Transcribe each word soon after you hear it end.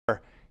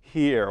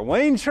here.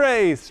 Wayne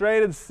Trace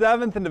rated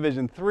 7th in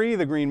Division III,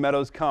 the Green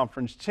Meadows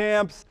Conference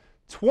champs.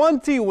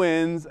 20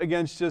 wins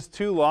against just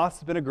 2 losses.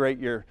 It's been a great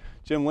year.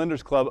 Jim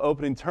Linder's club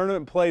opening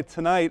tournament play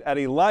tonight at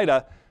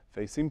Elida,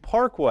 facing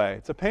Parkway.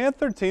 It's a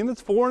Panther team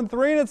that's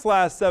 4-3 in its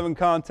last 7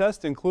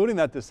 contests, including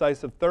that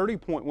decisive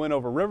 30-point win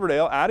over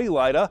Riverdale at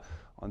Elida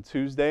on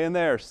Tuesday in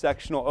their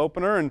sectional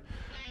opener. And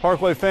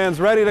Parkway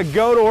fans ready to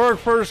go to work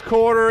first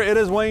quarter. It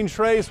is Wayne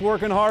Trace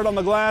working hard on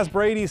the glass.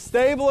 Brady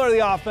Stabler,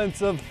 the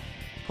offensive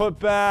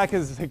putback,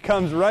 as it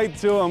comes right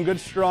to him. Good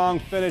strong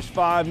finish,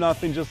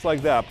 5-0, just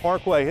like that.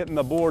 Parkway hitting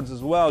the boards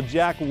as well.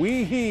 Jack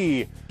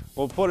Weehee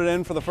will put it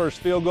in for the first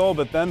field goal,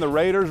 but then the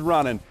Raiders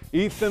running.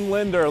 Ethan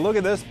Linder, look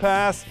at this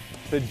pass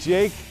to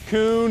Jake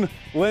Kuhn.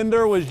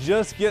 Linder was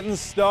just getting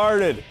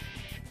started.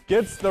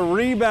 Gets the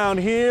rebound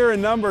here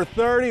in number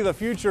 30, the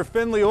future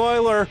Findlay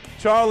Oiler.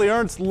 Charlie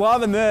Ernst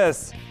loving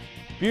this.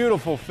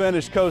 Beautiful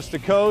finish coast to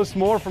coast.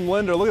 More from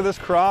Linder. Look at this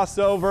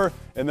crossover.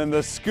 And then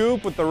the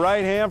scoop with the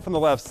right hand from the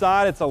left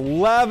side. It's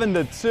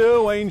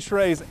 11-2. Wayne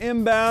Trace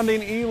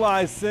inbounding.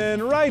 Eli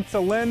Sin right to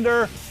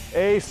Linder.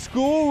 A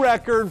school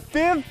record,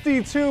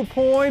 52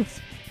 points.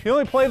 He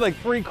only played like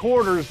 3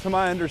 quarters to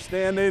my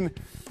understanding.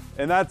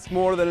 And that's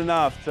more than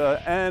enough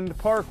to end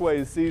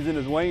Parkway's season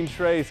as Wayne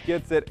Trace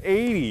gets it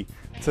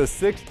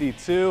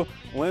 80-62.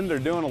 Linder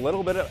doing a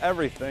little bit of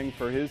everything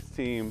for his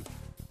team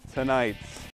tonight.